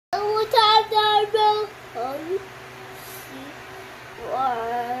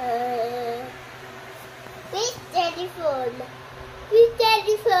phone? Where's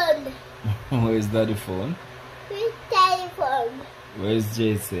daddy phone? Where's daddy phone? Where's daddy phone? Where's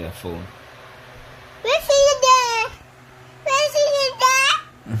JC's phone? Where's he there? Where's he there?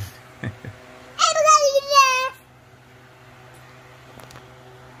 Everybody there.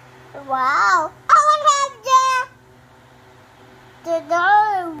 Wow. I want to have the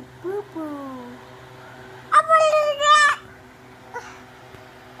dog. Boo boo. I want to do that.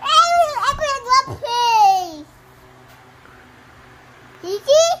 I want to play.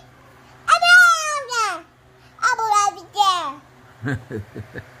 Gigi? I want to there.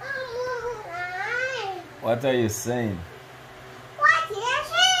 What are you saying? What are you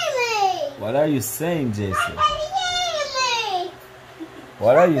saying? What are you saying, JC? What are you saying?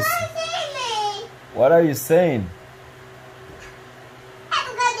 What are you saying? What are you saying?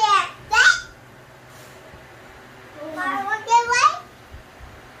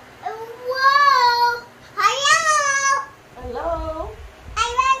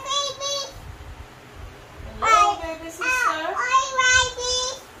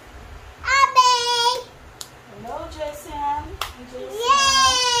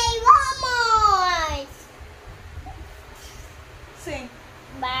 Sing.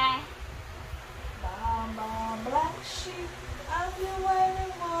 Bye. Bamba black sheep, have you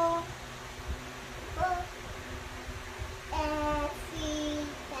wearing more?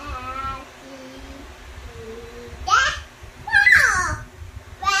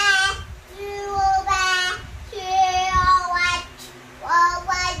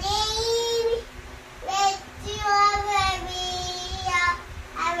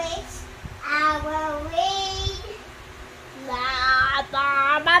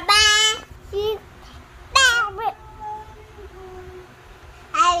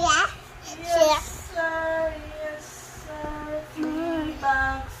 Yes, sir. Yes, sir. 3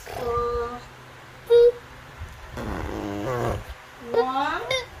 bags full. 1,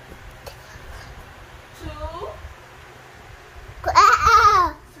 2,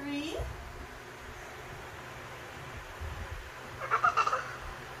 3.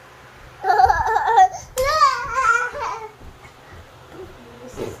 Your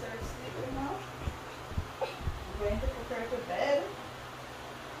sister is sleeping now. I'm going to put her to bed.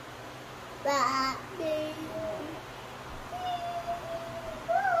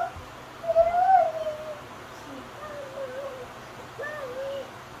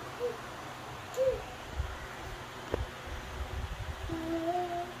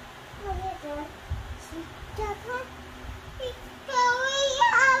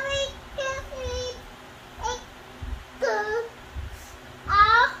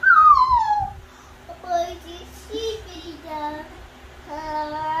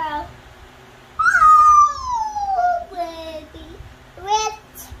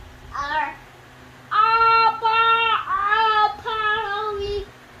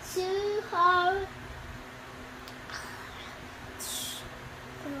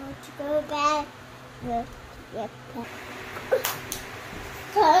 Go back.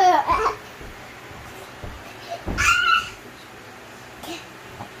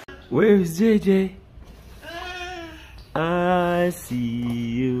 Where is JJ? I see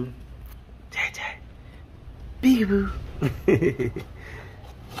you. JJ. Peekaboo.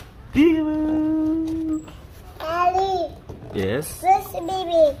 Peekaboo. Ali, Yes? where's the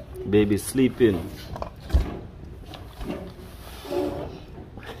baby? Baby sleeping.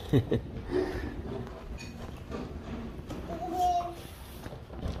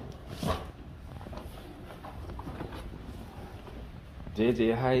 JJ,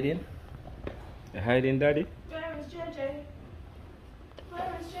 you hiding? You hiding, Daddy? Where is JJ?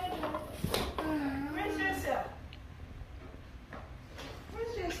 Where is JJ? Where's JC?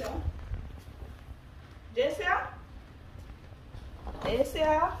 Where's JC? JC? JC?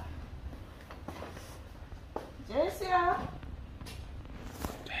 JC?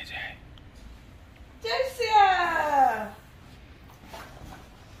 JJ. JC!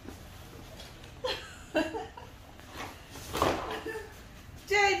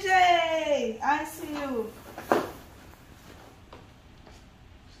 JJ! I see you.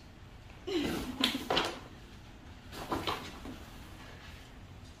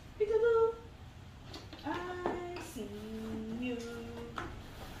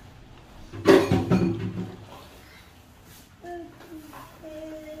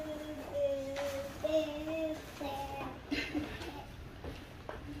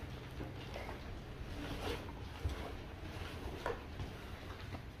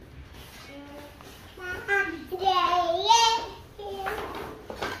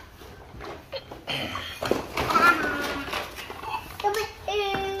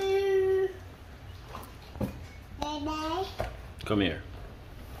 Come here.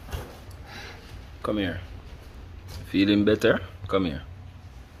 Come here. Feeling better? Come here.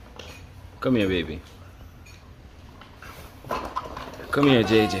 Come here, baby. Come here,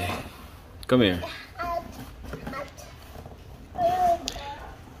 JJ. Come here.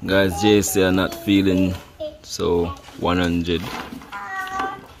 Guys, JC are not feeling so 100.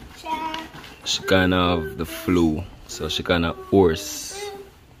 She kind of have the flu, so she kind of hoarse.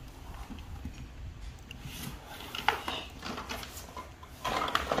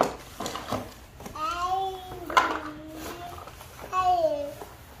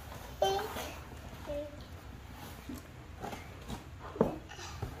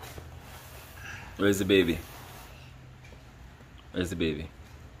 Where's the baby? Where's the baby?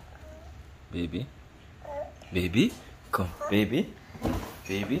 Baby? Baby? Come, baby?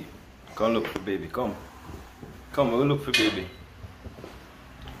 Baby? Come look for baby, come. Come, we'll look for baby.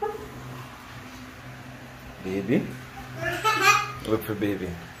 Baby? Look for baby.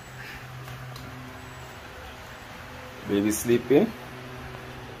 Baby sleeping?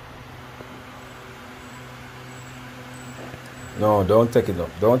 No, don't take it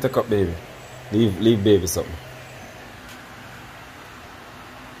up. Don't take up baby. Leave baby something.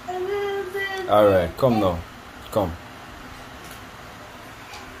 Alright, come now. Come.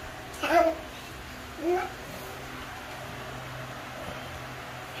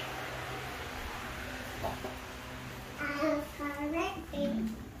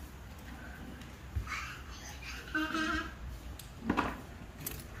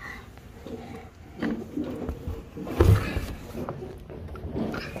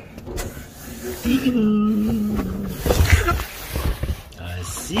 I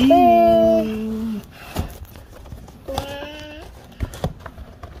see.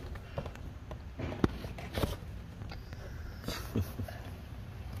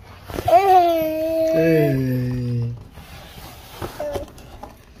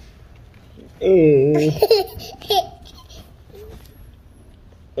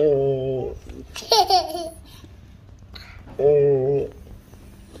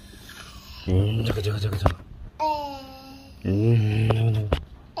 Jaga.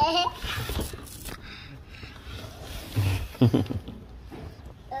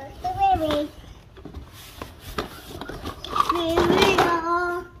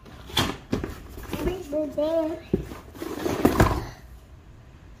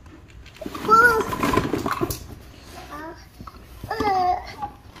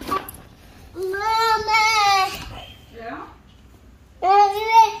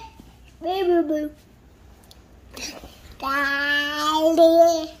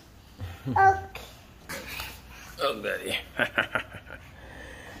 Oh, daddy.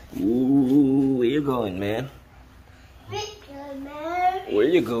 Ooh, where you going, man? Where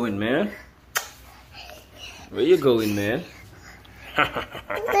you going, man? Where you going, man?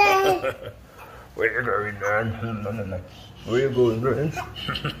 Where you going, man? Where you going, man?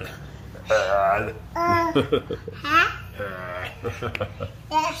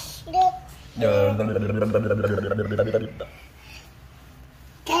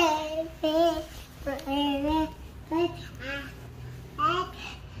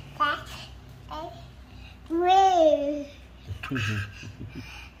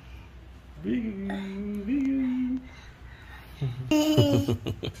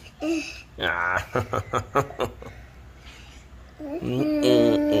 Ah.